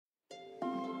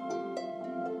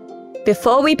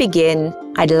Before we begin,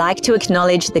 I'd like to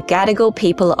acknowledge the Gadigal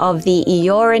people of the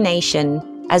Eora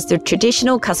Nation as the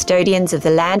traditional custodians of the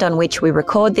land on which we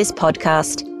record this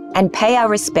podcast and pay our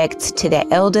respects to their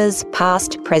elders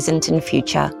past, present and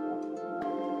future.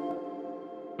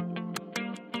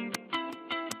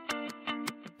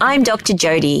 I'm Dr.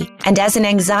 Jodie, and as an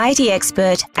anxiety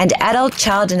expert and adult,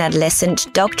 child and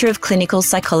adolescent doctor of clinical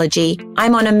psychology,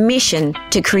 I'm on a mission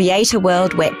to create a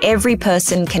world where every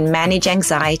person can manage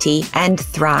anxiety and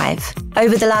thrive.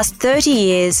 Over the last 30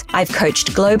 years, I've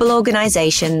coached global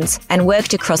organizations and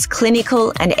worked across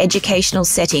clinical and educational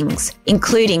settings,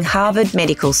 including Harvard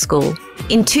Medical School.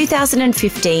 In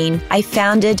 2015, I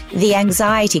founded the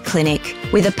Anxiety Clinic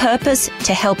with a purpose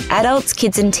to help adults,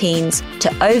 kids and teens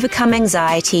to overcome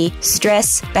anxiety,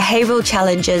 stress, behavioral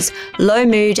challenges, low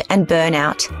mood and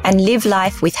burnout, and live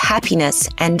life with happiness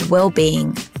and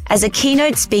well-being. As a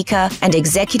keynote speaker and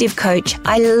executive coach,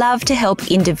 I love to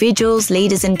help individuals,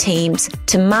 leaders and teams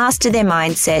to master their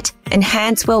mindset,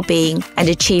 enhance well-being and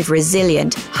achieve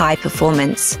resilient high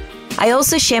performance. I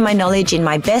also share my knowledge in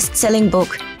my best-selling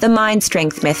book, The Mind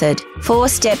Strength Method, 4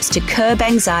 steps to curb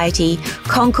anxiety,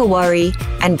 conquer worry,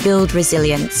 and build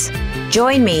resilience.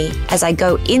 Join me as I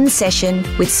go in session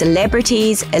with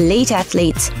celebrities, elite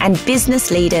athletes, and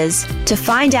business leaders to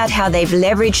find out how they've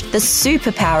leveraged the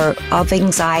superpower of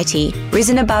anxiety,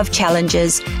 risen above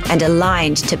challenges, and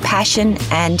aligned to passion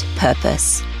and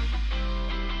purpose.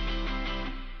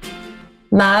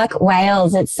 Mark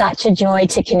Wales, it's such a joy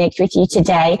to connect with you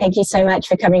today. Thank you so much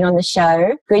for coming on the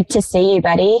show. Good to see you,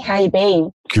 buddy. How you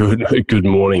been? Good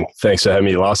morning. Thanks for having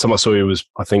me. Last time I saw you was,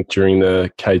 I think, during the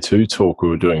K2 talk we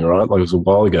were doing, right? Like it was a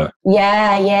while ago.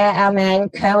 Yeah. Our man,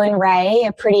 Kerwin Ray,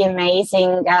 a pretty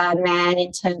amazing man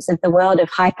in terms of the world of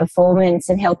high performance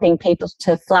and helping people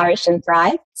to flourish and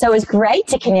thrive. So it was great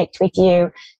to connect with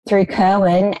you through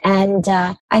Kerwin. And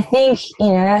I think,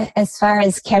 as far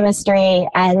as chemistry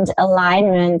and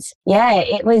alignment,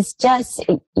 it was just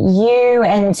you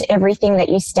and everything that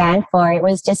you stand for. It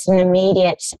was just an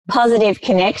immediate positive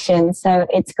connection. So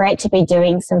it's great to be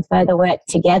doing some further work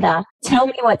together. Tell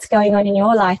me what's going on in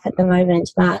your life at the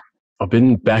moment, Mark. I've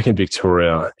been back in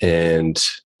Victoria, and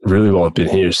really while I've been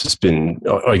here, it's just been,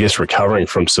 I guess, recovering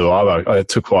from survivor. It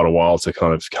took quite a while to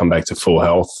kind of come back to full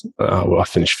health. I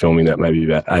finished filming that maybe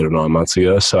about 8 or 9 months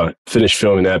ago. So finished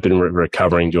filming that, been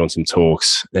recovering, doing some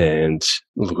talks, and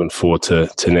looking forward to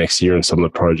next year and some of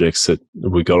the projects that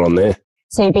we got on there.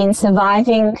 So you've been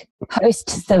surviving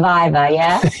post-survivor,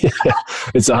 yeah? Yeah,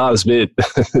 it's the hardest bit.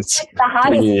 It's the hardest.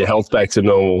 Bringing your health back to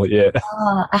normal, yeah.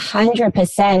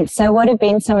 100%. So what have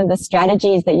been some of the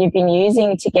strategies that you've been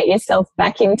using to get yourself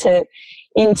back into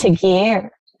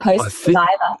gear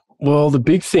post-survivor? Well, the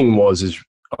big thing was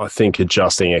I think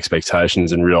adjusting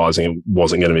expectations and realizing it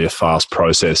wasn't going to be a fast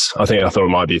process. I thought it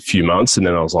might be a few months, and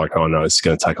then I was like, oh no, it's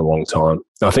going to take a long time.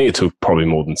 I think it took probably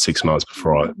more than 6 months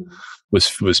before I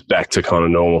was back to kind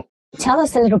of normal. Tell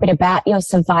us a little bit about your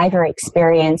survivor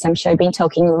experience. I'm sure you've been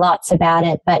talking lots about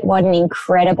it, but what an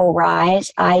incredible ride.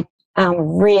 I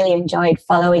really enjoyed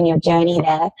following your journey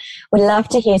there. Would love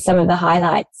to hear some of the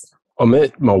highlights. I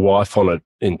met my wife on it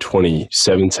in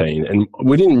 2017, and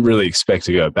we didn't really expect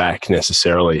to go back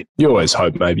necessarily. You always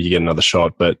hope maybe you get another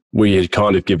shot, but we had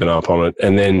kind of given up on it.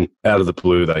 And then out of the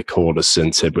blue, they called us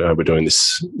and said, we're doing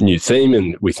this new theme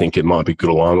and we think it might be good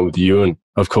alignment with you. And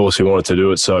of course, we wanted to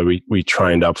do it. So we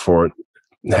trained up for it,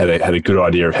 had a good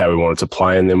idea of how we wanted to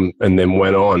play, and then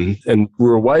went on. And we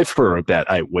were away for about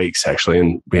 8 weeks, actually,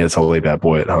 and we had to leave our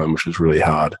boy at home, which was really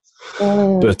hard.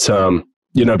 But,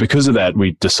 because of that,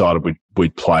 we decided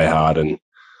we'd play hard, and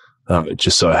it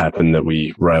just so happened that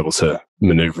we were able to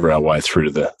maneuver our way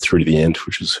through to the end,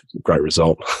 which was a great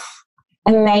result.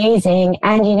 Amazing.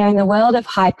 And, in the world of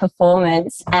high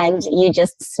performance and you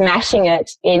just smashing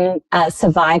it in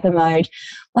survivor mode,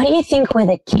 what do you think were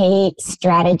the key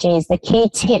strategies, the key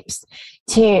tips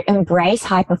to embrace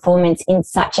high performance in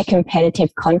such a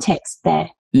competitive context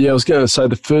there? Yeah, I was going to say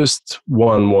the first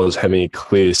one was having a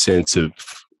clear sense of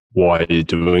why you're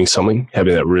doing something,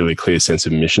 having that really clear sense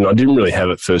of mission. I didn't really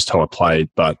have it first time I played,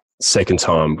 but second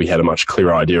time we had a much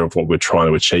clearer idea of what we're trying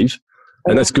to achieve.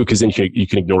 And that's good because then you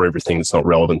can ignore everything that's not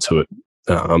relevant to it.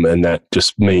 And that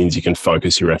just means you can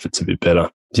focus your efforts a bit better.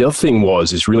 The other thing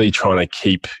is really trying to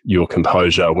keep your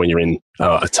composure when you're in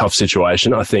a tough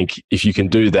situation. I think if you can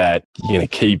do that, you're going to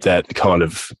keep that kind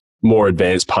of more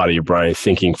advanced part of your brain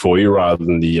thinking for you rather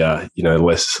than the,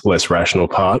 less rational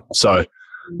part. So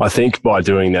I think by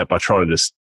doing that, by trying to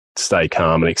just stay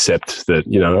calm and accept that,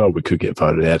 we could get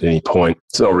voted out at any point.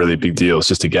 It's not really a big deal. It's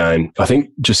just a game. I think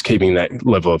just keeping that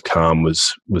level of calm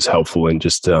was helpful in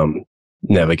just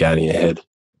navigating ahead.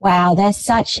 Wow, there's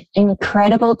such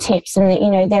incredible tips,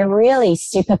 and they're really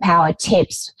superpower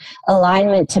tips.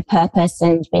 Alignment to purpose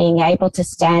and being able to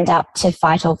stand up to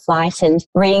fight or flight and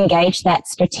re-engage that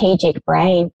strategic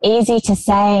brain. Easy to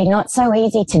say, not so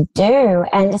easy to do.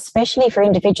 And especially for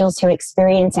individuals who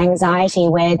experience anxiety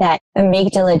where that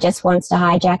amygdala just wants to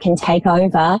hijack and take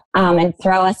over, and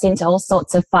throw us into all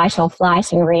sorts of fight or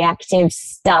flight and reactive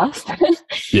stuff.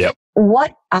 Yep.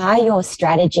 What are your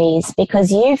strategies?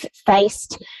 Because you've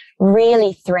faced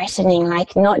really threatening,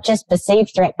 like not just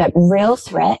perceived threat, but real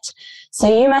threat.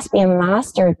 So you must be a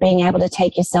master of being able to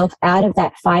take yourself out of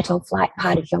that fight or flight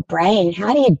part of your brain.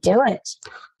 How do you do it?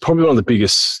 Probably one of the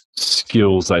biggest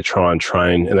skills they try and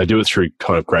train, and they do it through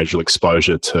kind of gradual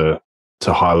exposure to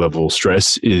high level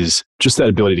stress, is just that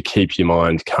ability to keep your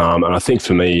mind calm. And I think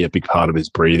for me, a big part of it is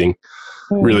breathing.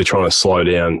 Really trying to slow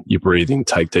down your breathing,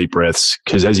 take deep breaths,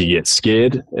 because as you get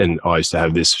scared, and I used to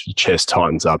have this, your chest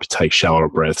tightens up, you take shallower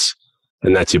breaths,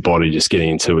 and that's your body just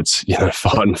getting into its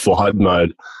fight and flight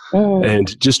mode.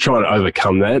 And just trying to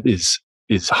overcome that is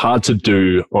hard to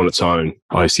do on its own.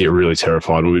 I used to get really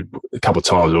terrified. A couple of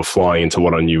times we were flying into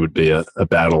what I knew would be a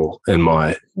battle, and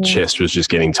my chest was just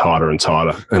getting tighter and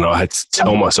tighter, and I had to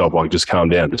tell myself, like, just calm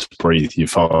down, just breathe, you're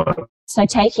fine. So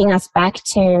taking us back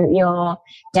to your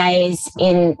days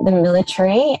in the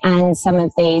military and some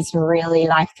of these really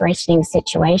life-threatening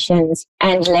situations,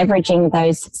 and leveraging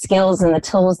those skills and the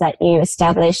tools that you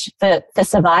established for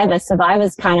survivors.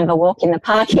 Survivors kind of a walk in the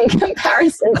park in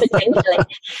comparison, potentially.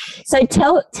 So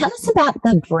tell us about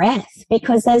the breath,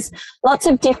 because there's lots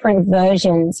of different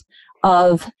versions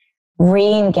of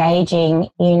re-engaging,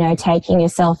 taking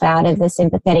yourself out of the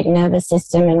sympathetic nervous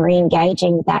system and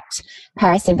re-engaging that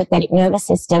parasympathetic nervous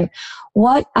system.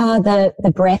 What are the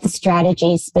breath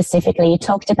strategies specifically? You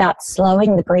talked about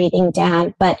slowing the breathing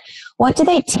down, but what do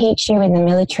they teach you in the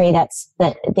military that's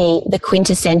the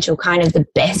quintessential kind of the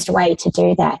best way to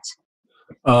do that?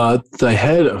 They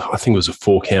had, I think it was a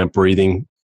 4-count breathing.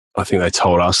 I think they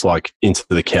told us, like, into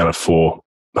the count of 4,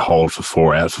 hold for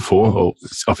 4, out for 4. Or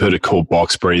I've heard it called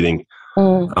box breathing.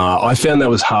 I found that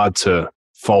was hard to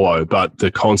follow, but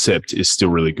the concept is still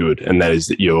really good. And that is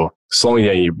that you're slowing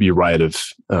down your rate of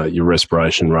your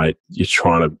respiration rate. You're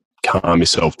trying to calm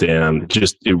yourself down.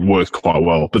 It works quite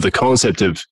well. But the concept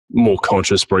of more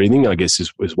conscious breathing, I guess,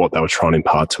 is what they were trying to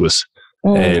impart to us.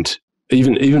 And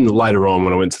even later on,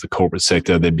 when I went to the corporate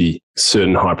sector, there'd be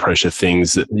certain high pressure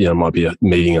things that, might be a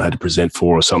meeting I had to present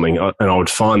for or something. And I would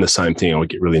find the same thing. I would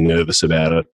get really nervous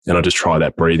about it. And I just try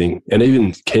that breathing. And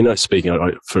even keynote speaking,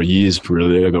 for years,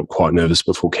 really, I got quite nervous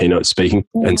before keynote speaking.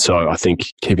 And so I think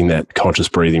keeping that conscious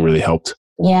breathing really helped.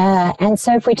 Yeah. And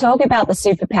so if we talk about the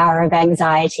superpower of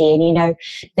anxiety and,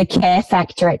 the care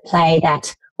factor at play,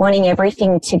 that wanting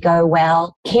everything to go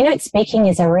well, keynote speaking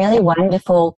is a really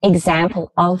wonderful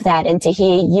example of that. And to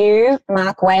hear you,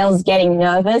 Mark Wales, getting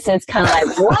nervous, it's kind of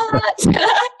like, what?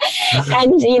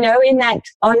 And, in that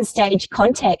on-stage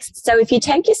context. So if you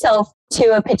take yourself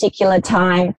to a particular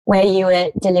time where you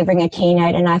were delivering a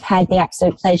keynote, and I've had the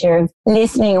absolute pleasure of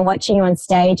listening and watching you on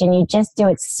stage, and you just do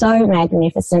it so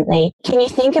magnificently. Can you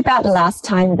think about the last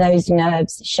time those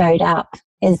nerves showed up?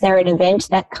 Is there an event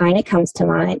that kind of comes to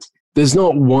mind? There's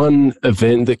not one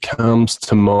event that comes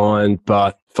to mind,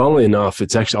 but funnily enough,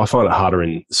 it's actually, I find it harder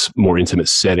in more intimate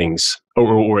settings,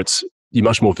 or you're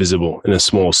much more visible in a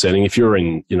small setting. If you're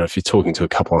if you're talking to a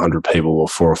couple of hundred people or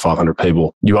 400 or 500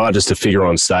 people, you are just a figure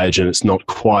on stage, and it's not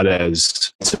quite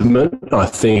as intimate. I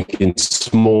think in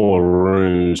smaller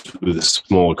rooms with a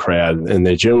smaller crowd, and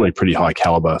they're generally pretty high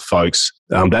caliber folks,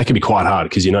 that can be quite hard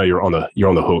because you're on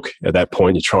the hook at that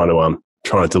point. You're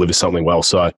trying to deliver something well.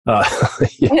 So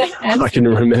I can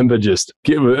remember just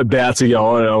about to go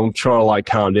on, and I'm trying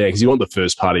to calm down because you want the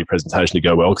first part of your presentation to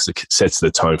go well because it sets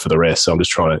the tone for the rest. So I'm just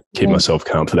trying to keep myself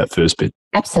calm for that first bit.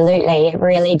 Absolutely. It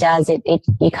really does.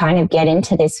 You kind of get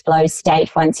into this flow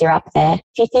state once you're up there.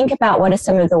 If you think about what are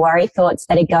some of the worry thoughts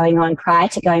that are going on prior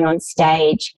to going on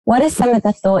stage, what are some of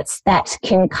the thoughts that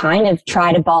can kind of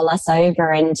try to bowl us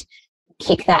over and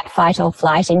kick that fight or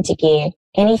flight into gear?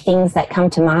 Any things that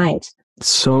come to mind?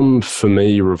 Some for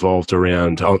me revolved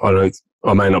around,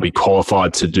 I may not be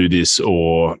qualified to do this,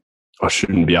 or I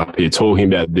shouldn't be up here talking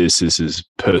about this. This is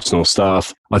personal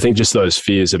stuff. I think just those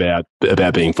fears about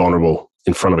being vulnerable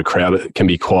in front of a crowd can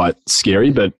be quite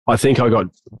scary, but I think I got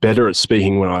better at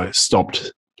speaking when I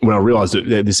realized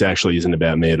that this actually isn't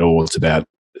about me at all. It's about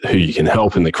who you can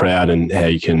help in the crowd and how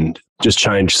you can just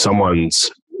change someone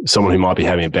who might be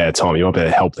having a bad time. You might be able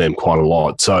to help them quite a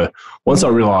lot. So once I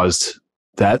realized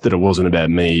that it wasn't about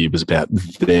me, it was about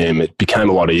them, it became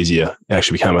a lot easier. It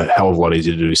actually became a hell of a lot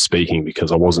easier to do speaking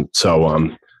because I wasn't so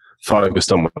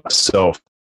focused on myself.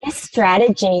 this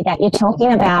strategy that you're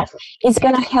talking about is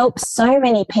going to help so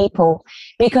many people,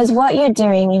 because what you're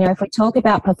doing, if we talk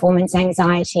about performance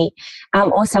anxiety,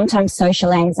 or sometimes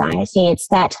social anxiety, it's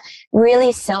that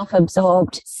really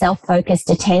self-absorbed, self-focused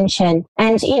attention.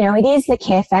 And, it is the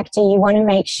care factor. You want to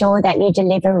make sure that you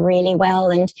deliver really well.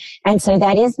 And so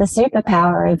that is the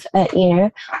superpower of,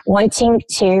 wanting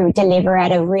to deliver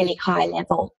at a really high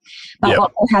level. But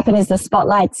what will happen is the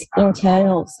spotlight's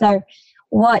internal. So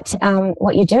what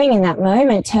you're doing in that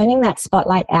moment, turning that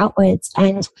spotlight outwards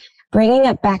and bringing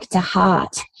it back to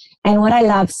heart. And what I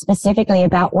love specifically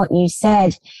about what you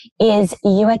said is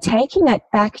you are taking it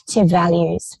back to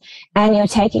values, and you're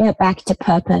taking it back to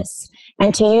purpose.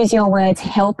 And to use your words,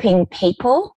 helping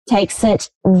people takes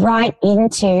it right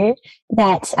into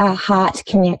that heart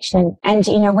connection. And,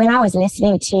 when I was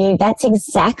listening to you, that's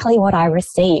exactly what I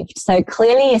received. So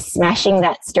clearly you're smashing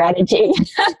that strategy.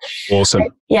 Awesome.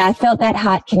 Yeah, I felt that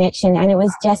heart connection, and it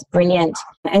was just brilliant.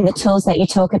 And the tools that you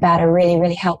talk about are really,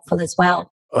 really helpful as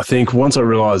well. I think once I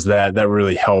realized that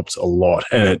really helped a lot.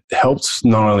 And it helped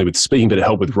not only with speaking, but it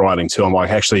helped with writing too. I'm like,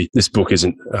 actually, this book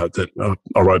isn't that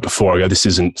I wrote before. I go, this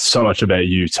isn't so much about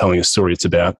you telling a story. It's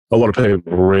about a lot of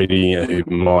people reading it who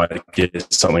might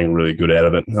get something really good out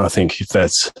of it. And I think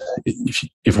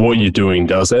if what you're doing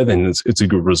does that, then it's a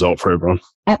good result for everyone.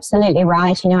 Absolutely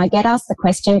right. I get asked the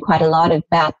question quite a lot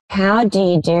about how do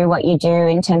you do what you do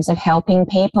in terms of helping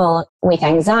people with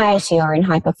anxiety or in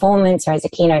high performance or as a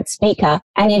keynote speaker.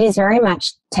 And it is very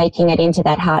much taking it into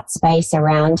that heart space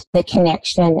around the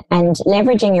connection, and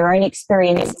leveraging your own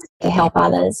experience to help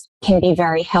others can be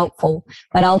very helpful,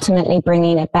 but ultimately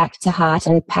bringing it back to heart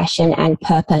and passion and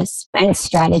purpose and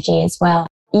strategy as well.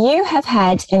 You have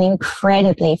had an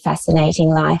incredibly fascinating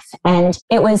life, and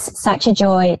it was such a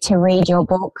joy to read your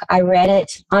book. I read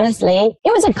it. Honestly,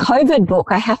 it was a COVID book,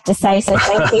 I have to say. So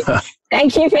thank you.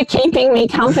 Thank you for keeping me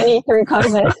company through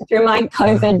COVID, through my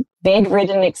COVID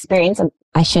bedridden experience.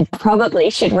 I should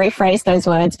rephrase those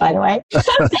words, by the way.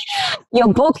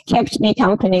 Your book kept me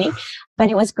company, but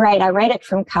it was great. I read it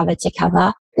from cover to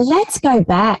cover. Let's go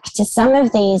back to some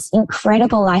of these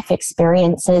incredible life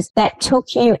experiences that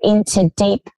took you into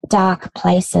deep, dark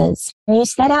places. You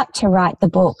set out to write the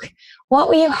book. What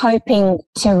were you hoping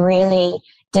to really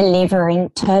deliver in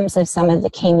terms of some of the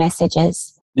key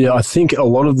messages? Yeah, I think a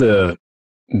lot of the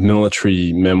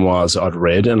military memoirs I'd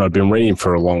read, and I'd been reading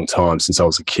for a long time since I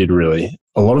was a kid, really,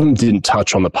 a lot of them didn't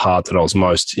touch on the part that I was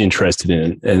most interested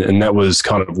in. And that was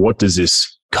kind of, what does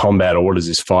this combat or what does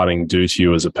this fighting do to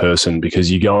you as a person?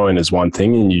 Because you go in as one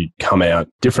thing and you come out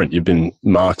different. You've been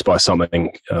marked by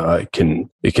something. It can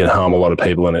harm a lot of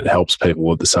people, and it helps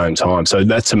people at the same time. So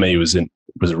that to me was a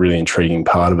really intriguing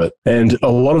part of it. And a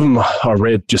lot of them I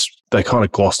read, they kind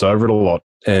of glossed over it a lot.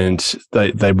 And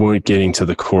they weren't getting to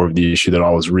the core of the issue that I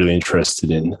was really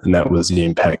interested in, and that was the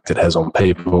impact it has on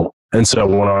people. And so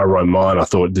when I wrote mine, I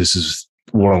thought, this is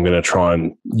what I'm going to try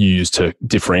and use to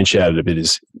differentiate it a bit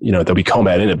is, there'll be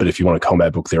combat in it, but if you want a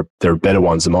combat book, there are better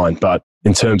ones than mine. But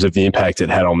in terms of the impact it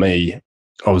had on me,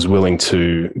 I was willing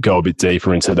to go a bit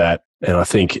deeper into that. And I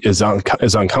think as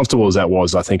uncomfortable as that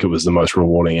was, I think it was the most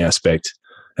rewarding aspect.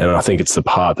 And I think it's the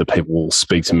part that people will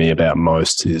speak to me about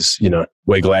most is,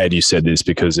 we're glad you said this,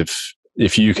 because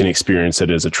if you can experience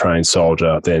it as a trained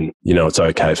soldier, then, it's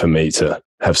okay for me to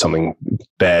have something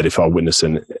bad if I witness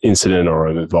an incident or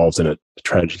I'm involved in a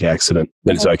tragic accident,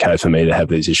 then it's okay for me to have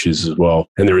these issues as well.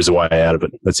 And there is a way out of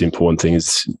it. That's the important thing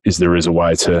is there is a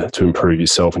way to improve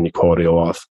yourself and your quality of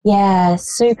life. Yeah,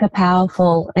 super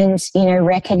powerful. And,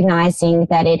 recognizing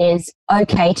that it is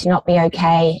okay to not be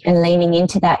okay, and leaning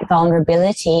into that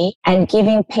vulnerability and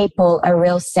giving people a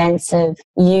real sense of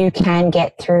you can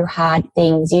get through hard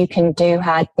things, you can do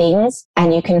hard things,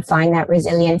 and you can find that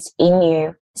resilience in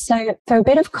you. So for a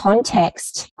bit of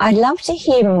context, I'd love to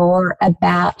hear more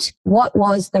about what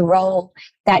was the role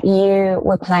that you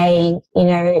were playing,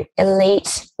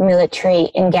 elite military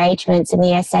engagements in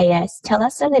the SAS. Tell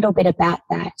us a little bit about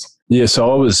that. Yeah,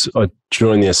 so I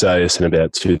joined the SAS in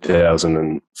about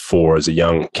 2004 as a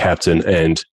young captain,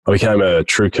 and I became a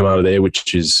troop commander there,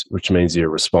 which means you're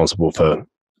responsible for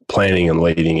planning and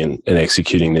leading and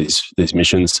executing these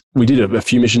missions. We did a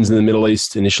few missions in the Middle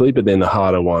East initially, but then the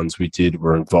harder ones we did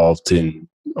were involved in,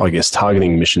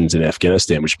 targeting missions in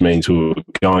Afghanistan, which means we were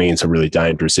going into really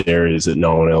dangerous areas that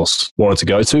no one else wanted to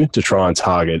go to try and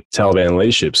target Taliban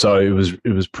leadership. So it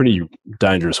was pretty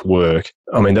dangerous work.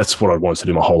 I mean, that's what I wanted to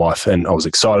do my whole life, and I was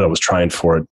excited. I was trained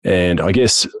for it. And I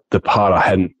guess the part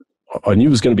I knew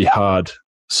was going to be hard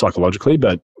psychologically,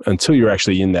 but until you're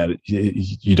actually in that,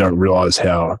 you don't realize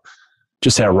how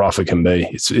just how rough it can be.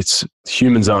 It's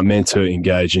humans aren't meant to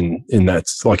engage in that.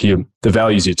 Like the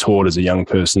values you're taught as a young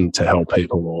person to help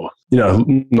people, or, you know,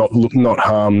 not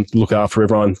harm, look after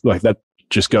everyone. Like that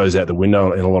just goes out the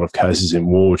window in a lot of cases in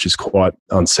war, which is quite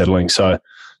unsettling. So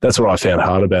that's what I found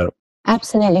hard about it.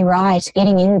 Absolutely right.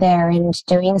 Getting in there and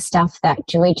doing stuff that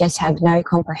we just have no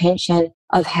comprehension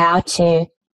of how to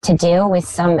deal with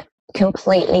some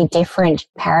completely different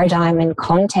paradigm and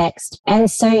context. And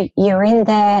so you're in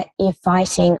there, you're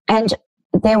fighting, and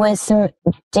there was some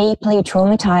deeply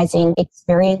traumatizing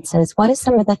experiences. What are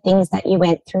some of the things that you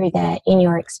went through there in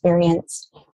your experience?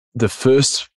 The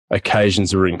first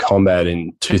occasions were in combat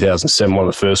in 2007. One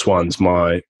of the first ones,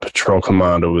 my patrol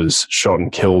commander was shot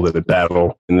and killed at a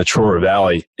battle in the Trora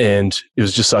Valley. And it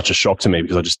was just such a shock to me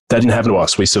because that didn't happen to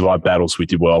us. We survived battles. We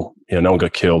did well. You know, no one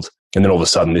got killed. And then all of a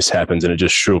sudden this happens, and it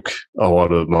just shook a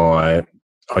lot of my,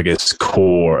 I guess,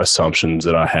 core assumptions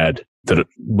that I had, that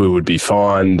we would be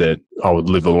fine, that I would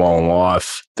live a long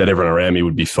life, that everyone around me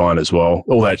would be fine as well.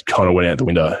 All that kind of went out the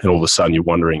window. And all of a sudden you're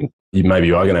wondering, maybe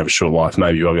you are going to have a short life.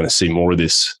 Maybe you are going to see more of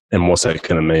this. And what's that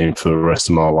going to mean for the rest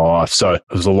of my life? So it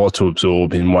was a lot to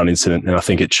absorb in one incident. And I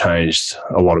think it changed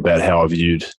a lot about how I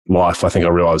viewed life. I think I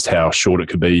realized how short it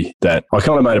could be, that I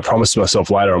kind of made a promise to myself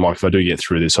later. I'm like, if I do get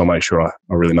through this, I'll make sure I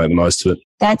really make the most of it.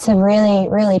 That's a really,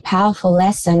 really powerful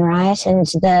lesson, right? And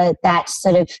that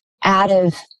sort of out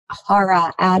of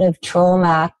horror, out of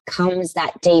trauma comes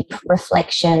that deep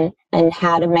reflection and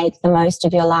how to make the most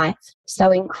of your life. So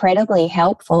incredibly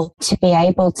helpful to be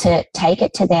able to take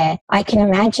it to there. I can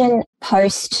imagine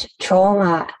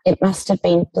post-trauma, it must have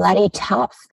been bloody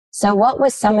tough. So what were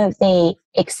some of the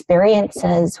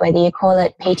experiences, whether you call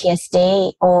it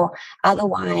PTSD or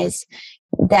otherwise,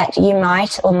 that you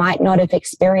might or might not have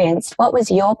experienced? What was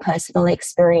your personal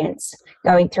experience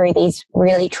going through these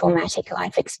really traumatic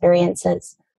life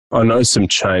experiences? I know some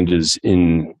changes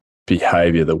in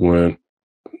behavior that weren't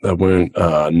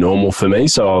normal for me.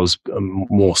 So I was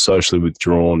more socially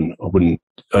withdrawn. I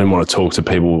didn't want to talk to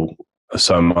people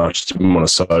so much. Didn't want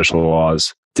to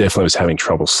socialize. Definitely was having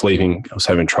trouble sleeping. I was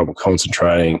having trouble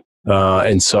concentrating.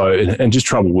 And just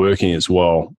trouble working as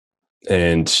well,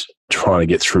 and trying to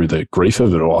get through the grief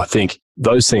of it all. I think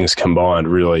those things combined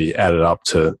really added up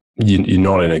to you're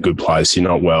not in a good place. You're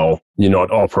not well. You're not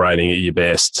operating at your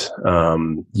best.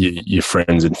 Your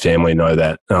friends and family know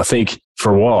that. And I think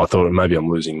for a while I thought maybe I'm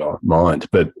losing my mind.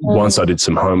 But once I did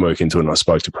some homework into it and I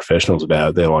spoke to professionals about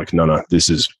it, they're like, no, this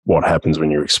is what happens when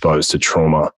you're exposed to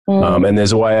trauma. And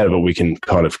there's a way out of it. We can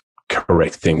kind of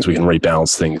correct things. We can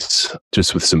rebalance things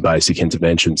just with some basic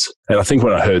interventions. And I think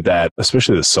when I heard that,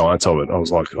 especially the science of it, I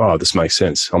was like, oh, this makes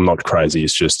sense. I'm not crazy.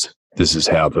 It's just this is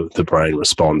how the brain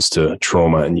responds to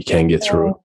trauma, and you can get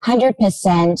through it.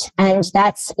 100%. And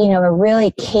that's, a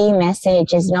really key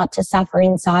message is not to suffer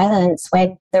in silence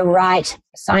when the right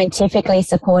scientifically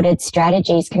supported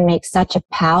strategies can make such a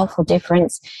powerful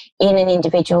difference in an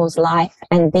individual's life.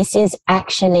 And this is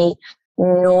actually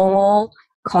normal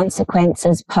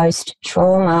consequences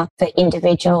post-trauma for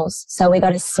individuals. So we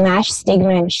got to smash stigma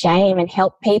and shame and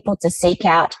help people to seek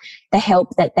out the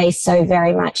help that they so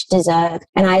very much deserve.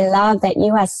 And I love that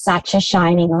you are such a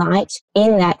shining light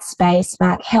in that space,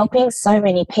 Mark, helping so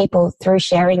many people through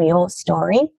sharing your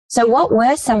story. So what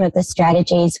were some of the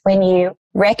strategies when you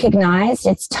recognized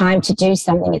it's time to do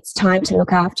something, it's time to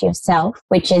look after yourself,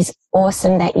 which is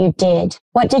awesome that you did?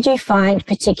 What did you find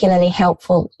particularly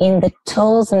helpful in the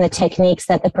tools and the techniques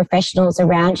that the professionals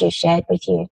around you shared with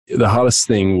you? The hardest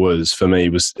thing for me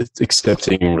was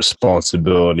accepting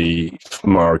responsibility for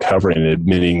my recovery and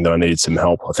admitting that I needed some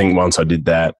help. I think once I did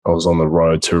that, I was on the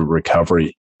road to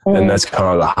recovery. And that's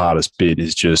kind of the hardest bit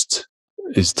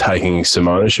is taking some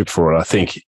ownership for it. I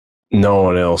think no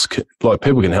one else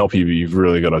people can help you, but you've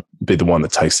really got to be the one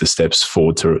that takes the steps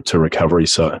forward to recovery.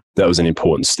 So that was an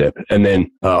important step. And then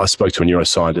I spoke to a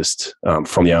neuroscientist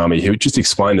from the Army who just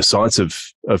explained the science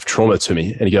of trauma to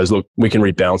me. And he goes, look, we can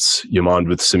rebalance your mind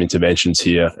with some interventions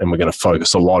here. And we're going to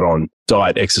focus a lot on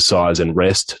diet, exercise, and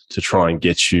rest to try and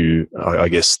get you, I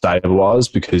guess,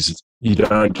 stabilized, because you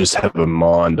don't just have a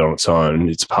mind on its own.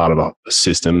 It's part of a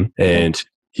system, and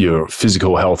your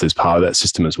physical health is part of that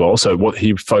system as well. So what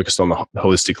he focused on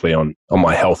holistically on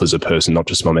my health as a person, not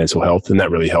just my mental health. And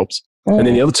that really helps. And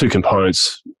then the other two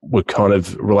components were kind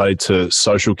of related to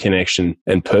social connection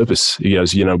and purpose. He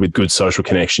goes, with good social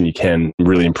connection, you can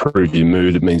really improve your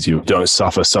mood. It means you don't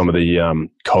suffer some of the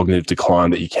cognitive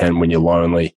decline that you can when you're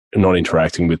lonely and not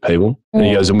interacting with people. And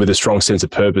he goes, and with a strong sense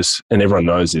of purpose, and everyone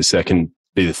knows this, that can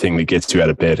be the thing that gets you out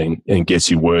of bed and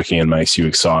gets you working and makes you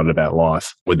excited about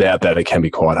life. Without that, it can be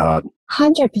quite hard.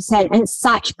 100%, and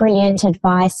such brilliant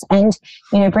advice. And,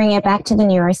 bringing it back to the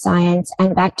neuroscience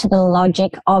and back to the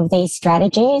logic of these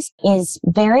strategies is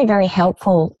very, very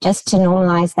helpful just to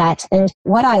normalize that. And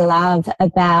what I love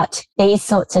about these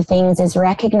sorts of things is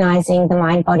recognizing the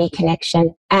mind-body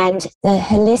connection and the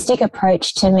holistic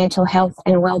approach to mental health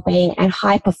and well-being and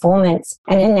high performance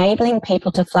and enabling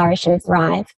people to flourish and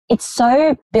thrive. It's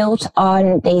so built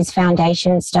on these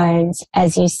foundation stones,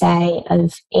 as you say,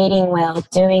 of eating well,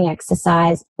 doing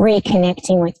exercise,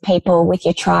 reconnecting with people, with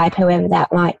your tribe, whoever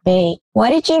that might be.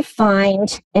 What did you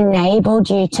find enabled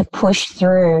you to push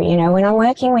through? When I'm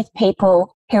working with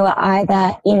people who are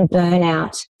either in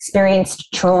burnout,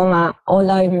 experienced trauma or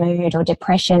low mood or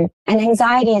depression and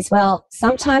anxiety as well,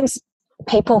 sometimes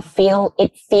people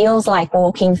feels like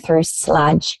walking through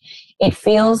sludge. It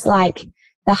feels like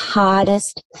the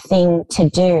hardest thing to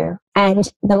do.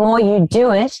 And the more you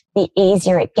do it, the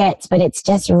easier it gets. But it's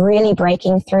just really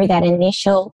breaking through that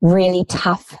initial really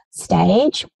tough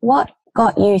stage. What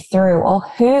got you through, or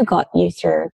who got you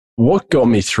through? What got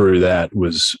me through that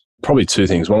was probably two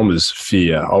things. One was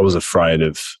fear. I was afraid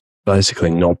of basically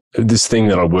not this thing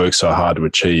that I worked so hard to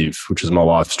achieve, which is my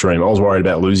life's dream. I was worried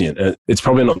about losing it. And it's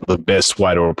probably not the best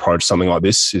way to approach something like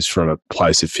this is from a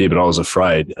place of fear, but I was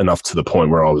afraid enough to the point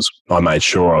where I made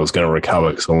sure I was going to recover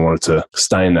because I wanted to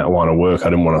stay in that line of work. I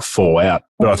didn't want to fall out.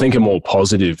 But I think a more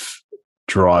positive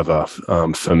driver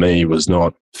for me was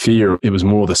not fear. It was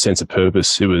more the sense of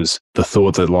purpose. It was the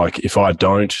thought that, like, if I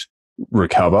don't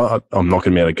recover, I'm not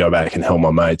going to be able to go back and help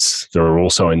my mates that are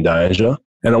also in danger.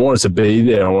 And I wanted to be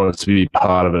there. I wanted to be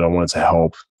part of it. I wanted to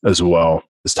help as well,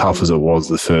 as tough as it was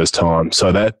the first time.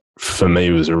 So that, for me,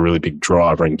 was a really big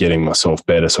driver in getting myself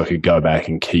better so I could go back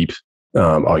and keep,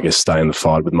 stay in the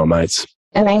fight with my mates.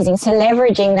 Amazing. So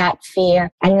leveraging that fear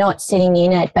and not sitting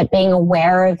in it, but being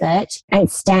aware of it and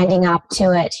standing up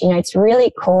to it. It's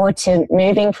really core to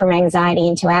moving from anxiety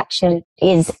into action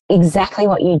is exactly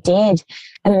what you did.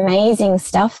 Amazing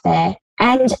stuff there.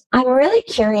 And I'm really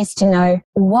curious to know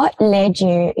what led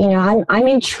you, I'm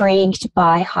intrigued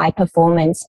by high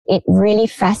performance. It really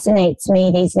fascinates me,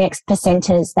 these next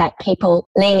percenters that people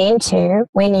lean into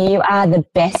when you are the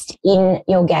best in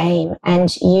your game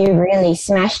and you really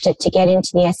smashed it to get into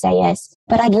the SAS.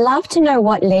 But I'd love to know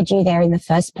what led you there in the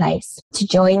first place to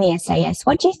join the SAS.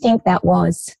 What do you think that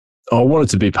was? I wanted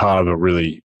to be part of a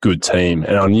really good team,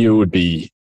 and I knew it would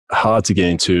be hard to get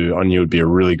into. I knew it would be a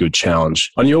really good challenge.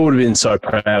 I knew I would have been so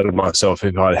proud of myself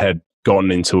if I had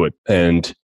gotten into it.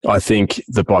 And I think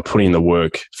that by putting in the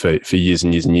work for years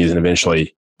and years and years and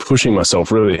eventually pushing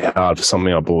myself really hard for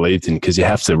something I believed in, because you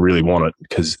have to really want it,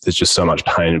 because there's just so much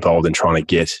pain involved in trying to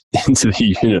get into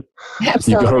the unit.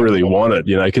 Absolutely. You've got to really want it,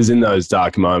 because in those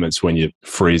dark moments when you're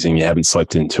freezing, you haven't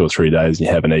slept in 2 or 3 days and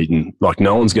you haven't eaten, like,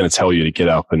 no one's going to tell you to get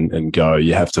up and go.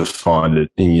 You have to find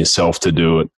it in yourself to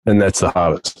do it. And that's the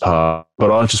hardest part.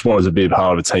 But I just wanted to be a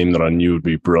part of a team that I knew would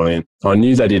be brilliant. I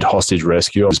knew they did hostage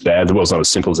rescue. It was bad. It wasn't as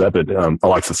simple as that, but I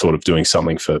like the thought of doing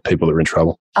something for people that are in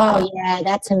trouble. Oh, yeah,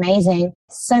 that's amazing.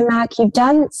 So, Mark, you've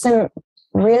done some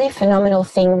really phenomenal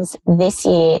things this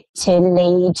year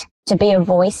to be a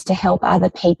voice to help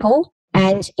other people.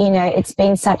 And, it's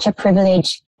been such a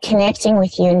privilege connecting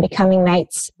with you and becoming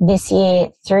mates this year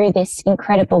through this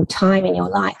incredible time in your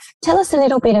life. Tell us a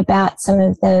little bit about some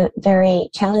of the very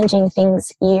challenging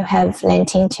things you have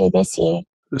lent into this year.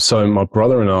 So my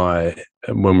brother and I,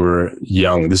 when we were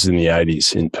young, this is in the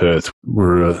 80s in Perth,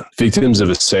 were victims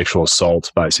of a sexual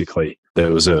assault, basically.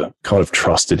 There was a kind of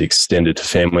trusted extended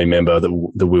family member that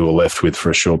we were left with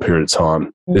for a short period of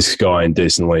time. This guy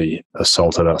indecently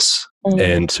assaulted us.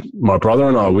 And my brother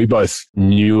and I, we both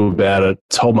knew about it,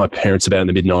 told my parents about it in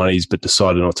the mid-90s, but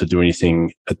decided not to do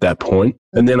anything at that point.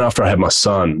 And then after I had my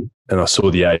son and I saw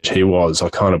the age he was, I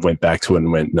kind of went back to it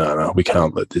and went, no, we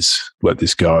can't let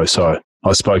this go. So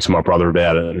I spoke to my brother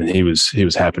about it and he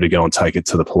was happy to go and take it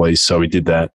to the police. So we did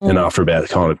that. And after about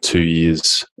kind of 2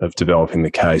 years of developing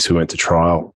the case, we went to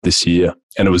trial this year,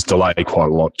 and it was delayed quite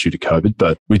a lot due to COVID,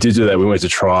 but we did do that. We went to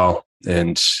trial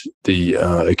and the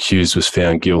accused was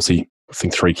found guilty. I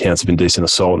think 3 counts of indecent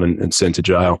assault and sent to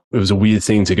jail. It was a weird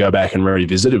thing to go back and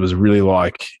revisit. It was really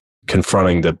like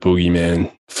confronting the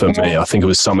boogeyman for me. I think it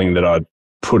was something that I'd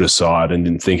put aside and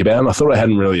didn't think about. And I thought it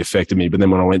hadn't really affected me. But then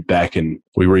when I went back and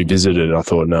we revisited it, I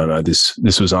thought, no, this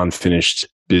was unfinished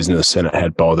business and it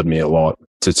had bothered me a lot.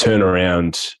 To turn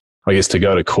around, I guess, to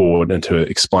go to court and to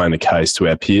explain the case to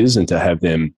our peers and to have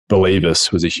them believe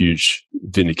us was a huge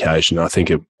vindication. I think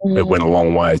it went a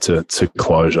long way to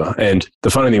closure. And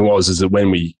the funny thing is that when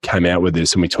we came out with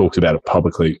this and we talked about it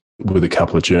publicly with a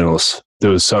couple of journalists, there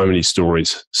was so many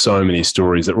stories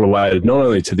that related not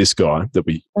only to this guy that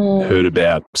we heard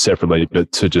about separately,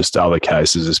 but to just other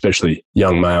cases, especially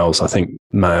young males. I think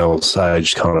males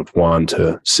aged kind of 1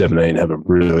 to 17 have a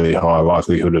really high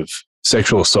likelihood of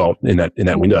sexual assault in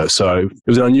that window. So it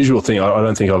was an unusual thing. I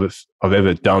don't think I've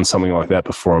ever done something like that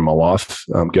before in my life,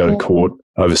 go to court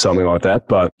over something like that.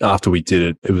 But after we did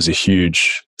it, it was a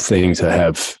huge thing to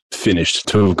have finished,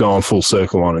 to have gone full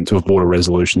circle on and to have brought a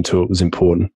resolution to it was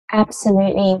important.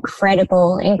 Absolutely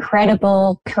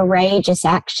incredible, courageous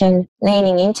action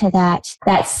leaning into that.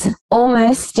 That's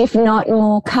almost, if not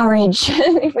more courage,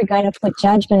 if we're going to put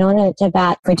judgment on it,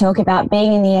 about, if we talk about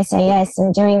being in the SAS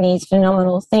and doing these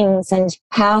phenomenal things, and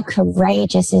how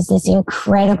courageous is this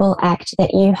incredible act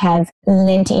that you have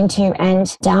lent into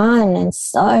and done, and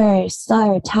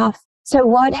so tough. So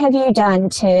what have you done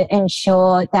to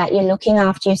ensure that you're looking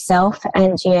after yourself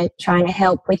and you're trying to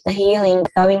help with the healing,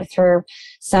 going through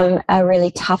some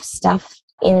really tough stuff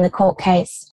in the court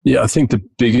case? Yeah, I think the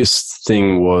biggest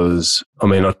thing was,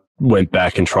 I went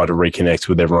back and tried to reconnect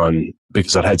with everyone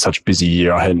because I'd had such a busy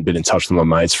year. I hadn't been in touch with my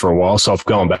mates for a while. So I've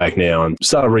gone back now and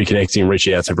started reconnecting,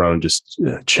 reaching out to everyone and just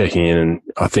checking in. And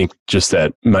I think just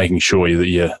that, making sure that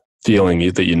you're feeling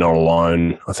that you're not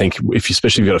alone. I think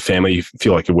especially if you've got a family, you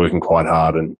feel like you're working quite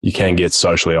hard and you can get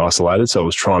socially isolated. So I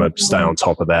was trying to stay on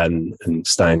top of that and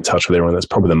stay in touch with everyone. That's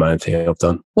probably the main thing I've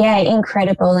done. Yeah,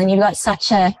 incredible. And you've got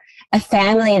such a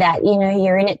family that,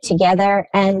 you're in it together.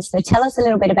 And so tell us a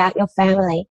little bit about your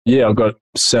family. Yeah, I've got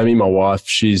Sammy, my wife.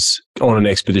 She's on an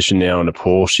expedition now in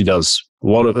Nepal. She does a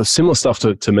lot of similar stuff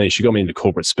to me. She got me into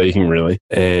corporate speaking, really.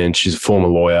 And she's a former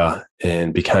lawyer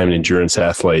and became an endurance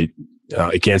athlete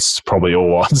against probably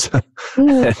all odds.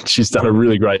 And she's done a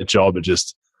really great job at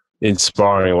just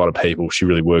inspiring a lot of people. She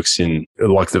really works in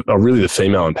the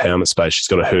female empowerment space. She's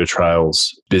got a Her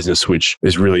Trails business, which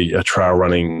is really a trail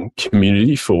running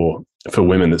community for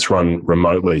women that's run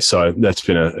remotely. So that's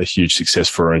been a huge success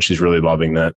for her and she's really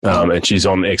loving that. And she's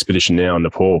on expedition now in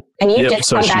Nepal. And you've just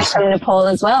come back from Nepal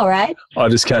as well, right? I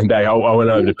just came back. I went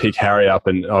over to pick Harry up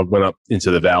and I went up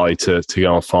into the valley to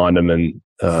go and find him and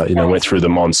went through the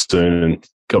monsoon and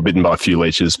got bitten by a few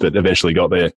leeches, but eventually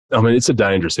got there. It's a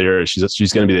dangerous area.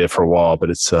 She's going to be there for a while, but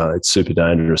it's super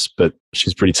dangerous. But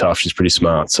she's pretty tough. She's pretty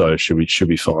smart, so she'll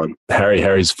be fine.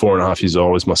 Harry's 4.5 years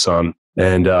old. Is my son,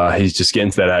 and he's just getting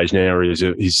to that age now where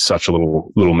he's such a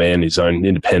little man, his own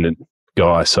independent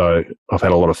guy. So I've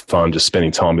had a lot of fun just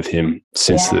spending time with him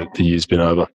since the year's been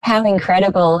over. How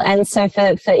incredible. And so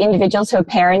for individuals who are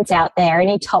parents out there,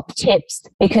 any top tips?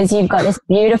 Because you've got this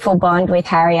beautiful bond with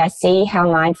Harry. I see how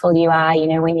mindful you are,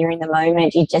 when you're in the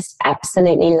moment. You're just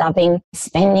absolutely loving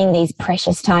spending these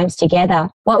precious times together.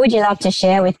 What would you love to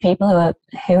share with people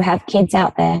who have kids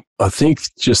out there? I think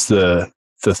just the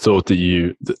thought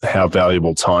that how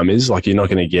valuable time is. Like, you're not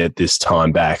going to get this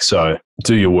time back. So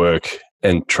do your work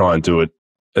and try and do it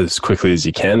as quickly as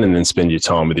you can, and then spend your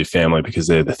time with your family because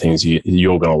they're the things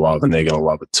you're going to love and they're going to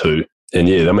love it too. And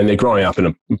they're growing up in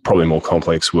a probably more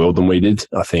complex world than we did.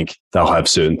 I think they'll have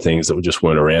certain things that just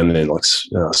weren't around then, like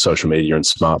social media and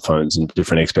smartphones and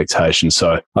different expectations.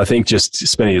 So I think just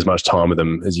spending as much time with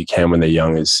them as you can when they're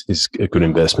young is a good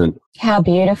investment. How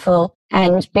beautiful.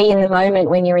 And be in the moment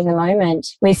when you're in the moment.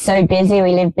 We're so busy.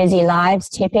 We live busy lives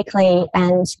typically.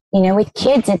 And, with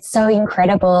kids, it's so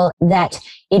incredible that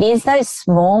it is those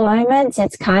small moments.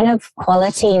 It's kind of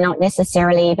quality, not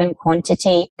necessarily even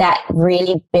quantity, that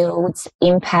really builds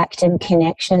impact and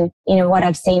connection. What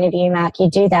I've seen of you, Mark, you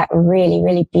do that really,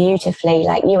 really beautifully.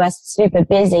 Like, you are super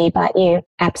busy, but you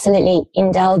absolutely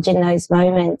indulge in those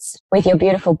moments with your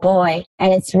beautiful boy.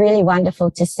 And it's really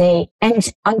wonderful to see. And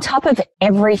on top of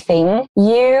everything,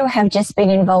 you have just been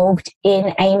involved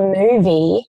in a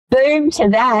movie. Boom to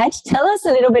that. Tell us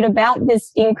a little bit about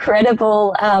this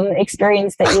incredible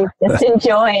experience that you've just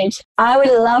enjoyed. I would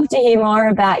love to hear more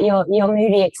about your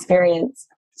movie experience.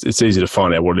 It's easy to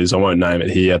find out what it is. I won't name it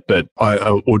here, but I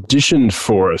auditioned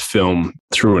for a film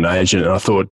through an agent, and I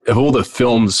thought, of all the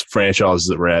films franchises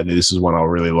that were out there, this is one I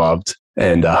really loved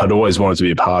and I'd always wanted to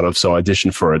be a part of. So I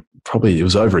auditioned for it. It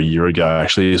was over a year ago,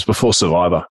 actually. It was before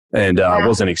Survivor. And I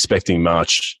wasn't expecting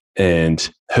much and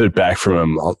heard back from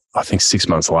him, I think 6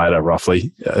 months later,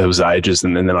 roughly. It was ages.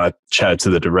 And then I chatted to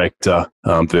the director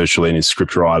virtually and his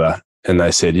scriptwriter. And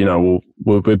they said,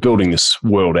 we're building this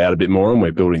world out a bit more and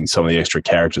we're building some of the extra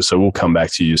characters. So we'll come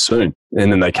back to you soon.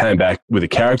 And then they came back with a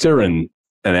character and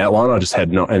an outline. I just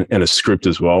had and a script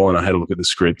as well. And I had a look at the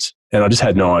script and I just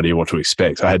had no idea what to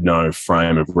expect. I had no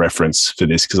frame of reference for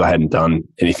this because I hadn't done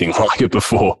anything like it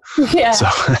before. Yeah. So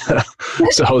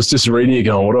I was just reading it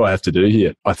going, what do I have to do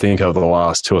here? I think over the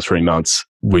last 2 or 3 months,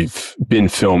 we've been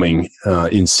filming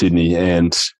in Sydney,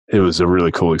 and it was a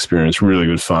really cool experience, really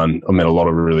good fun. I met a lot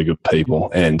of really good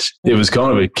people, and it was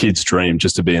kind of a kid's dream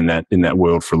just to be in that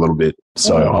world for a little bit.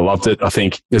 So I loved it. I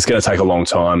think it's going to take a long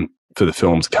time for the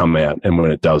film to come out, and when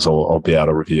it does, I'll be able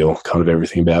to reveal kind of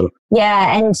everything about it.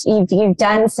 Yeah, and you've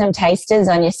done some tasters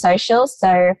on your socials.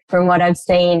 So from what I've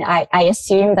seen, I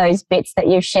assume those bits that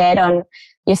you've shared on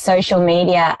your social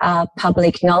media are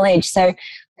public knowledge. So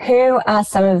who are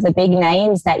some of the big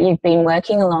names that you've been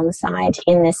working alongside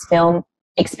in this film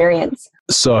experience?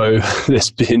 So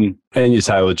there's been Anya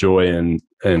Taylor-Joy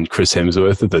and Chris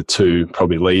Hemsworth are the two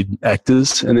probably lead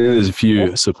actors, and then there's a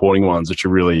few supporting ones which are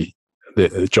really.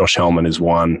 Josh Hellman is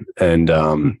one, and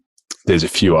there's a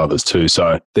few others too.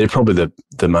 So they're probably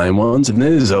the main ones. And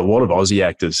then there's a lot of Aussie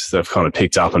actors that have kind of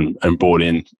picked up and brought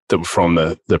in that were from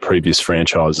the previous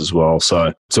franchise as well.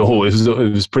 So it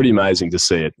was pretty amazing to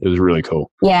see it. It was really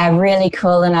cool. Yeah, really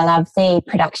cool. And I love the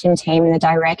production team and the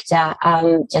director.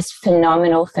 Just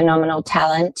phenomenal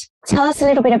talent. Tell us a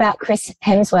little bit about Chris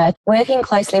Hemsworth, working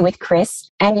closely with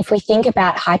Chris. And if we think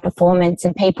about high performance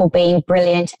and people being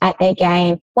brilliant at their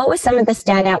game, what were some of the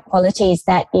standout qualities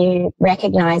that you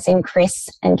recognize in Chris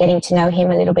and getting to know him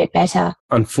a little bit better?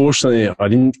 Unfortunately, I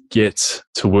didn't get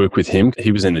to work with him.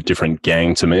 He was in a different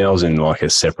gang to me. I was in like a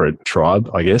separate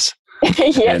tribe, I guess.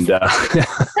 Yes.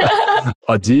 And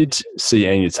I did see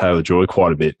Anya Taylor-Joy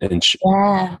quite a bit. And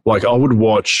like I would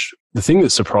watch. The thing that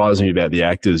surprised me about the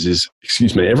actors is,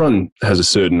 everyone has a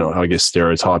certain, I guess,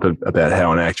 stereotype about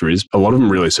how an actor is. A lot of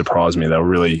them really surprised me. They were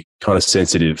really kind of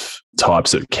sensitive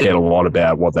types that cared a lot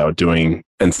about what they were doing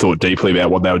and thought deeply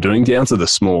about what they were doing, down to the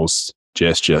smallest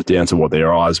gesture, down to what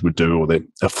their eyes would do, or the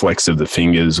flex of the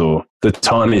fingers, or the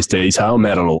tiniest detail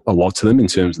mattered a lot to them in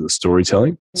terms of the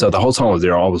storytelling. So the whole time I was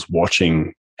there, I was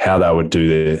watching how they would do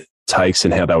their takes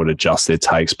and how they would adjust their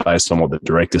takes based on what the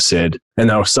director said. And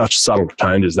they were such subtle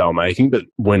changes they were making, but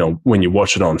when you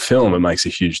watch it on film, it makes a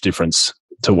huge difference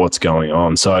to what's going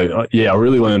on. So I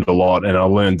really learned a lot, and I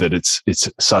learned that it's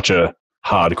such a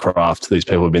hard craft. These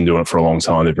people have been doing it for a long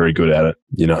time. They're very good at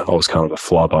it. I was kind of a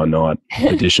fly-by-night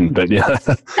addition, but yeah.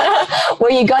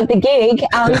 Well, you got the gig.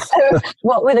 So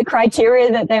what were the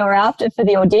criteria that they were after for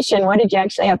the audition? What did you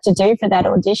actually have to do for that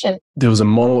audition? There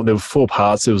were 4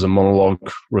 parts. There was a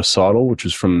monologue recital, which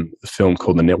was from a film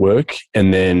called The Network.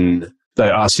 And then they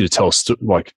asked you to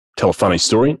tell a funny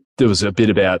story. There was a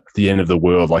bit about the end of the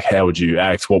world, like how would you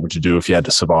act? What would you do if you had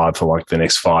to survive for like the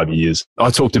next 5 years? I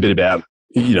talked a bit about,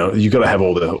 you've got to have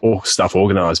all the stuff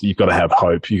organized, but you've got to have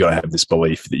hope. You've got to have this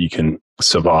belief that you can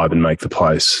survive and make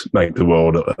the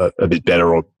world a bit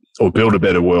better, or build a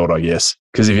better world, I guess.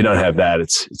 Because if you don't have that,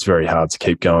 it's very hard to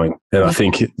keep going. And I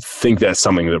think that's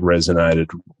something that resonated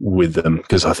with them,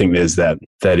 because I think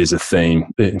that is a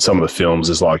theme in some of the films,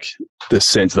 is like the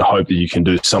sense, the hope that you can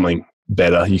do something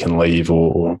better, you can leave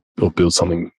or build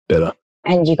something better.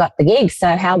 And you got the gig,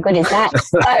 so how good is that?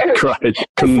 Great.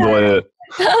 Couldn't believe it.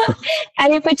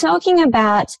 And if we're talking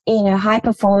about, high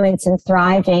performance and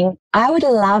thriving, I would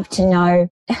love to know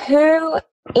who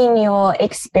in your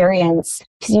experience,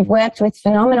 because you've worked with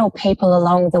phenomenal people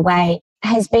along the way,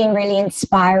 has been really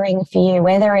inspiring for you,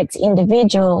 whether it's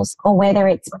individuals or whether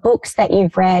it's books that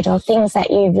you've read or things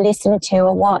that you've listened to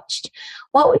or watched.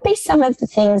 What would be some of the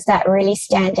things that really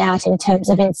stand out in terms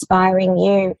of inspiring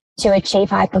you to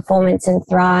achieve high performance and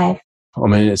thrive? I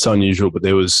mean, it's unusual, but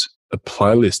there was a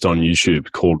playlist on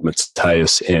YouTube called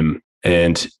Mateus M.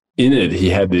 And in it, he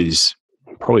had these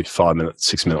probably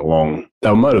 6 minute long, they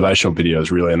were motivational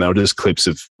videos really. And they were just clips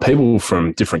of people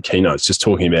from different keynotes, just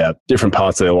talking about different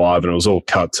parts of their life. And it was all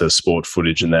cut to sport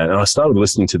footage and that. And I started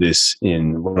listening to this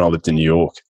when I lived in New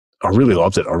York. I really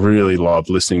loved it. I really loved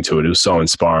listening to it. It was so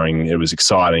inspiring. It was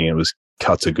exciting. It was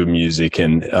cut to good music,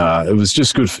 and it was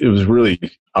just good. It was really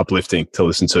uplifting to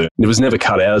listen to. It was never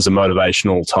cut out as a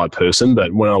motivational type person,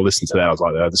 but when I listened to that, I was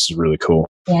like, oh, this is really cool.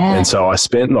 Yeah. And so I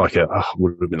spent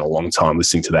would have been a long time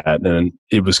listening to that. And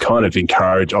it was kind of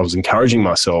I was encouraging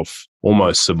myself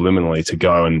almost subliminally to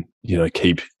go and,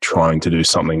 keep trying to do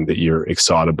something that you're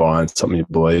excited by and something you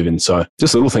believe in. So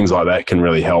just little things like that can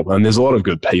really help. And there's a lot of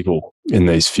good people in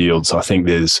these fields. I think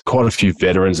there's quite a few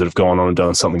veterans that have gone on and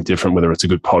done something different, whether it's a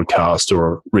good podcast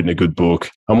or written a good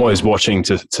book. I'm always watching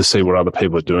to see what other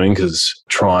people are doing, because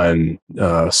try and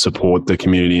support the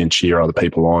community and cheer other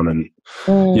people on, and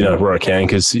where I can,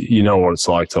 because you know what it's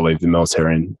like to leave the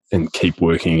military and keep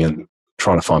working and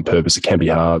trying to find purpose. It can be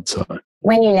hard. So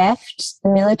when you left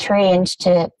the military and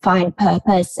to find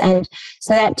purpose, and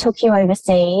so that took you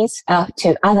overseas,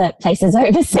 to other places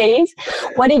overseas,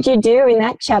 what did you do in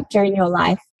that chapter in your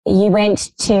life? You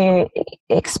went to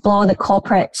explore the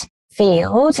corporate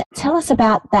field. Tell us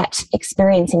about that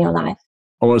experience in your life.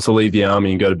 I wanted to leave the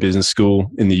army and go to business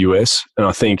school in the US. And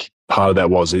I think part of that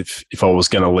was if I was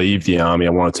going to leave the army,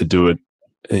 I wanted to do it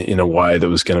in a way that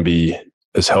was going to be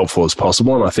as helpful as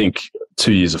possible. And I think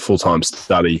 2 years of full-time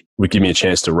study would give me a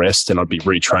chance to rest, and I'd be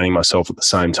retraining myself at the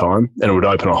same time. And it would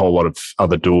open a whole lot of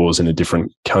other doors in a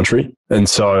different country. And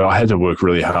so I had to work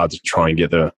really hard to try and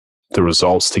get the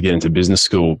results to get into business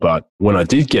school. But when I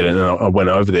did get it and I went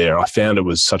over there, I found it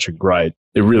was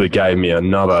it really gave me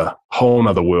whole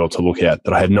another world to look at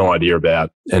that I had no idea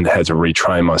about, and had to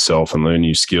retrain myself and learn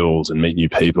new skills and meet new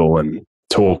people and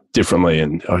talk differently.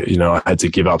 And, I had to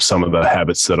give up some of the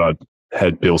habits that I'd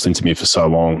had built into me for so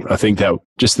long. I think that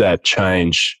just that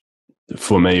change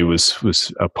for me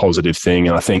was a positive thing.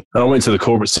 And I went to the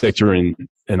corporate sector and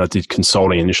I did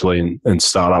consulting initially and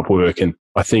startup work. And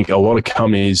I think a lot of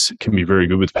companies can be very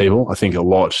good with people. I think a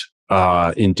lot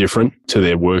are indifferent to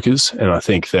their workers. And I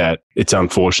think that it's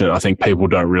unfortunate. I think people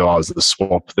don't realize the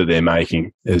swap that they're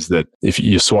making is that if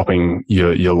you're swapping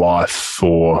your life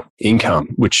for income,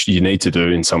 which you need to do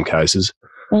in some cases,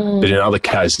 but in other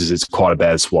cases, it's quite a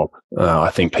bad swap. I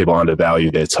think people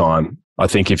undervalue their time. I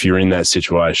think if you're in that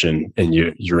situation and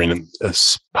you're in a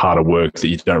part of work that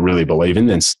you don't really believe in,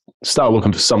 then start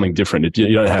looking for something different.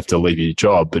 You don't have to leave your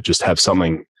job, but just have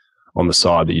something on the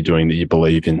side that you're doing that you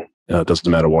believe in. It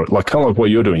doesn't matter what, kind of like what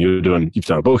you're doing. You've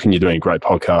done a book and you're doing a great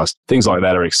podcast. Things like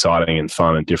that are exciting and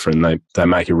fun and different. And they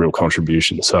make a real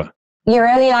contribution. So your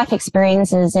early life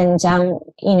experiences and,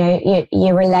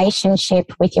 your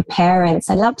relationship with your parents.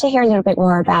 I'd love to hear a little bit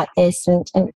more about this and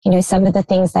some of the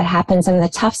things that happened, some of the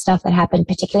tough stuff that happened,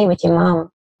 particularly with your mum.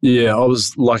 Yeah, I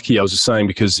was lucky. I was just saying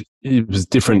because it was a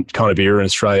different kind of era in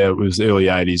Australia. It was the early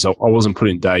 80s. I wasn't put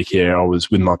in daycare. I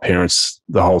was with my parents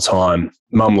the whole time.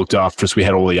 Mum looked after us. We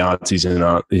had all the aunties and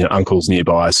uncles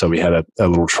nearby. So we had a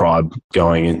little tribe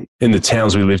going in the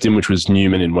towns we lived in, which was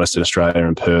Newman in Western Australia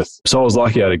and Perth. So I was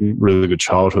lucky. I had a really good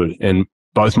childhood. And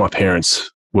both my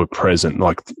parents were present.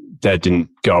 Like Dad didn't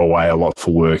go away a lot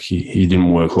for work. He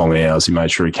didn't work long hours. He made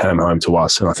sure he came home to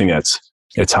us. And I think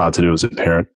it's hard to do as a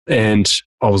parent. And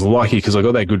I was lucky because I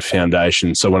got that good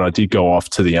foundation. So when I did go off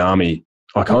to the army,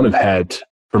 I kind of had,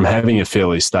 from having a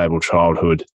fairly stable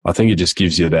childhood, I think it just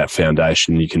gives you that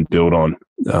foundation you can build on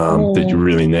that you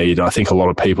really need. I think a lot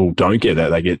of people don't get that.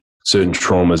 They get certain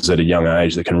traumas at a young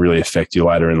age that can really affect you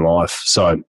later in life.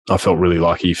 So I felt really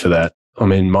lucky for that. I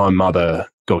mean, my mother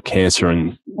got cancer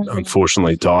and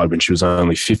unfortunately died when she was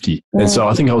only 50. And so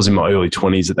I think I was in my early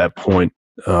 20s at that point.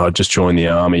 I just joined the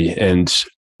army, and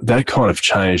that kind of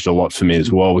changed a lot for me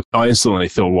as well. I instantly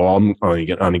thought, well, I'm only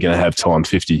going to have till I'm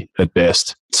 50 at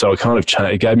best. So it kind of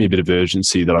it gave me a bit of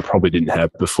urgency that I probably didn't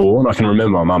have before. And I can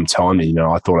remember my mum telling me,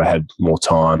 I thought I had more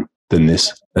time than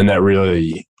this. And that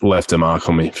really left a mark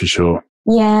on me for sure.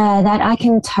 Yeah, that I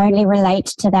can totally relate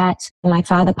to that. My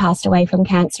father passed away from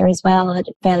cancer as well at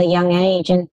a fairly young age.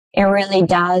 And it really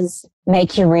does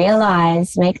make you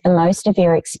realize, make the most of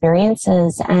your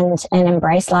experiences and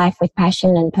embrace life with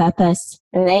passion and purpose.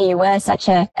 And there you were, such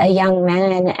a young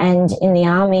man and in the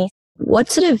army. What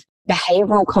sort of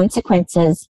behavioral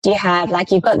consequences do you have?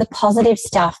 Like, you've got the positive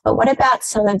stuff, but what about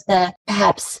some of the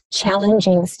perhaps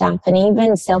challenging stuff and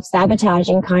even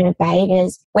self-sabotaging kind of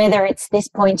behaviors, whether it's this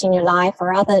point in your life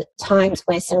or other times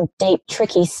where some deep,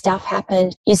 tricky stuff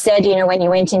happened? You said, when you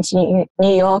went into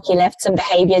New York, you left some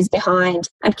behaviors behind.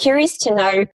 I'm curious to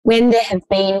know, when there have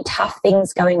been tough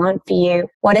things going on for you,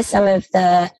 what are some of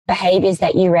the behaviors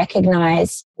that you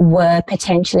recognize were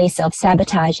potentially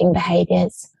self-sabotaging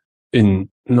behaviors? In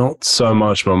not so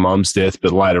much my mum's death,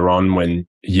 but later on when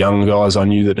young guys I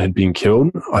knew that had been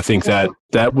killed, I think that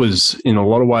was, in a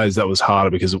lot of ways, that was harder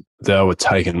because they were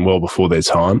taken well before their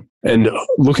time. And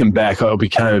looking back, I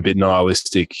became a bit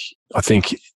nihilistic. I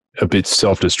think a bit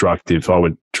self-destructive. I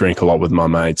would drink a lot with my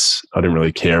mates. I didn't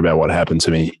really care about what happened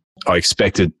to me. I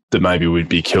expected that maybe we'd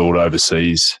be killed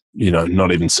overseas,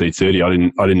 not even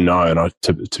C-30. I didn't know. And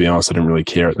to be honest, I didn't really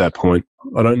care at that point.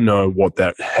 I don't know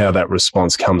how that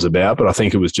response comes about, but I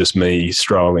think it was just me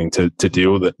struggling to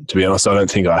deal with it. To be honest, I don't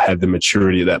think I had the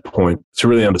maturity at that point to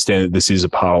really understand that this is a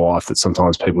part of life, that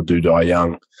sometimes people do die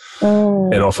young,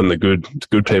 and often the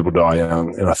good people die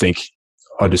young. And I think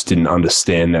I just didn't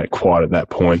understand that quite at that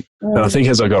point. And I think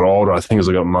as I got older, as I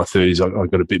got in my 30s, I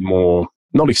got a bit more,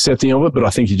 not accepting of it, but I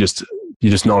think you're just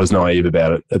not as naive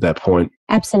about it at that point.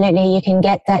 Absolutely. You can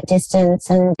get that distance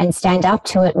and stand up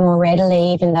to it more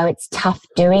readily, even though it's tough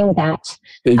doing that.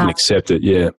 Even accept it,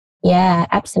 yeah. Yeah,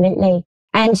 absolutely.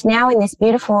 And now in this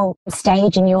beautiful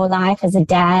stage in your life as a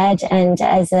dad and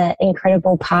as an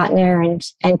incredible partner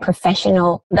and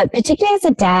professional, but particularly as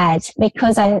a dad,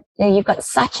 because you've got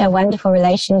such a wonderful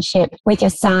relationship with your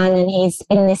son and he's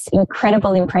in this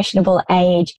incredible, impressionable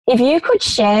age. If you could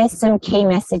share some key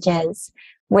messages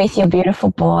with your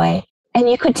beautiful boy and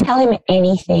you could tell him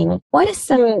anything, what are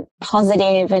some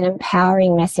positive and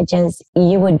empowering messages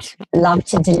you would love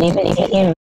to deliver to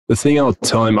him? The thing I'll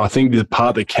tell him, I think the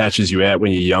part that catches you out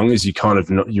when you're young is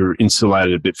you're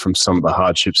insulated a bit from some of the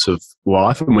hardships of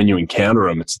life. And when you encounter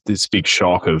them, it's this big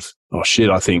shock of, oh shit,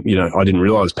 I think, I didn't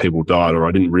realize people died, or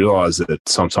I didn't realize that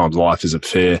sometimes life isn't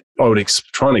fair. I would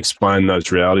try and explain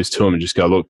those realities to him and just go,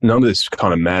 look, none of this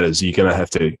kind of matters. You're going to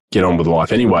have to get on with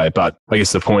life anyway. But I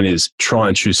guess the point is try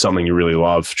and choose something you really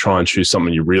love. Try and choose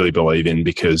something you really believe in,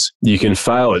 because you can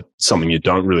fail at something you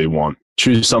don't really want.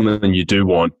 Choose something you do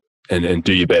want. And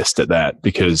do your best at that,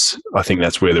 because I think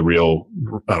that's where the real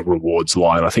rewards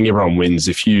lie. And I think everyone wins.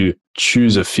 If you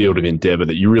choose a field of endeavor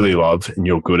that you really love and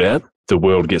you're good at, the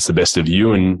world gets the best of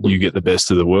you and you get the best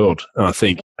of the world. And I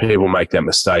think people make that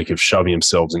mistake of shoving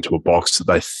themselves into a box that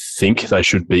they think they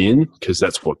should be in, because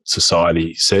that's what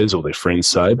society says or their friends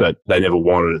say, but they never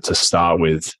wanted it to start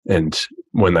with. And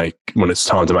when it's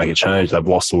time to make a change, they've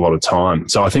lost a lot of time.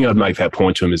 So I think I'd make that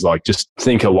point to him is like, just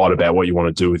think a lot about what you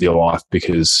want to do with your life,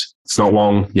 because it's not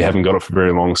long. You haven't got it for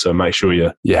very long. So make sure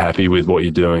you're happy with what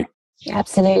you're doing.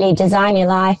 Absolutely. Design your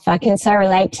life. I can so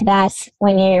relate to that.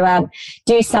 When you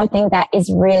do something that is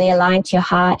really aligned to your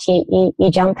heart, you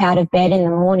jump out of bed in the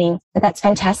morning. But that's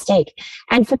fantastic.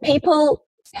 And for people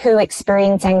who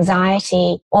experience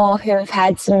anxiety or who have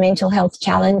had some mental health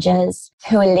challenges,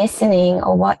 who are listening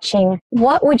or watching,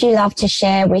 what would you love to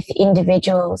share with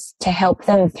individuals to help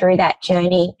them through that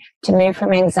journey to move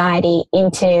from anxiety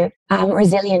into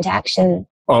resilient action?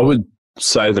 I would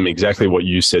say to them exactly what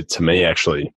you said to me,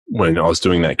 actually, when I was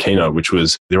doing that keynote, which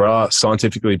was there are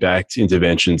scientifically backed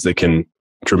interventions that can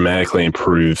dramatically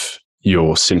improve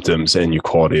your symptoms and your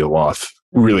quality of life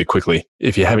really quickly.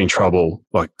 If you're having trouble,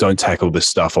 don't tackle this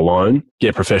stuff alone,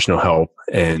 get professional help,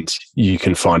 and you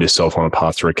can find yourself on a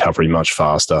path to recovery much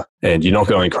faster. And you're not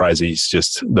going crazy. It's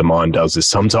just the mind does this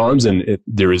sometimes, and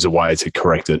there is a way to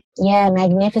correct it. Yeah,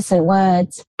 magnificent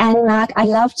words. And Mark, I'd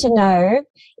love to know,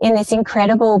 in this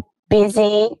incredible,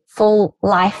 busy, full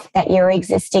life that you're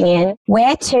existing in,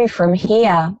 where to from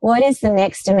here? What is the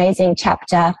next amazing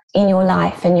chapter in your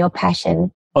life and your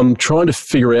passion? I'm trying to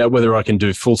figure out whether I can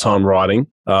do full-time writing.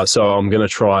 So I'm going to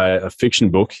try a fiction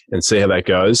book and see how that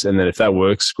goes. And then if that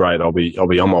works, great, I'll be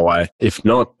on my way. If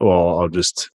not, well, I'll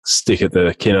just stick at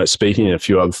the keynote speaking and a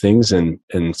few other things and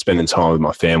spending time with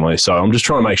my family. So I'm just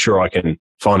trying to make sure I can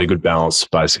find a good balance,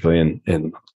 basically,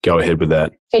 and go ahead with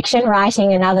that. Fiction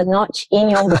writing, another notch in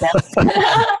your belt.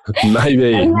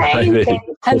 Maybe.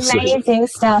 Amazing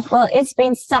stuff. Well, it's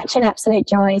been such an absolute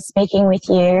joy speaking with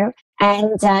you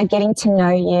and getting to know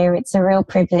you. It's a real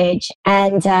privilege,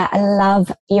 and I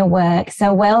love your work.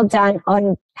 So well done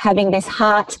on having this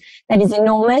heart that is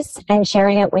enormous and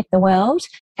sharing it with the world.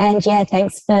 And yeah,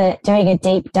 thanks for doing a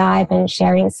deep dive and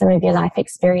sharing some of your life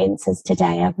experiences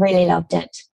today. I've really loved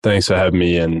it. Thanks for having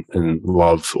me, and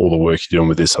love all the work you're doing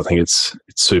with this. I think it's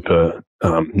super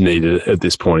needed at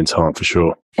this point in time, for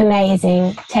sure.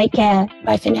 Amazing. Take care.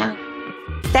 Bye for now.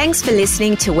 Thanks for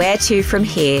listening to Where To From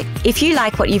Here. If you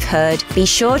like what you've heard, be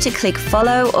sure to click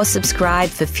follow or subscribe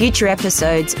for future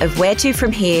episodes of Where To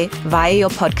From Here via your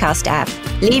podcast app.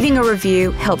 Leaving a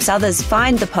review helps others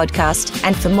find the podcast,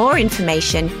 and for more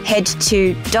information, head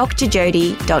to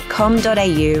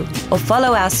drjodie.com.au or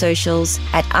follow our socials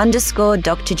at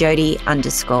 _Dr.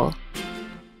 Jodie_.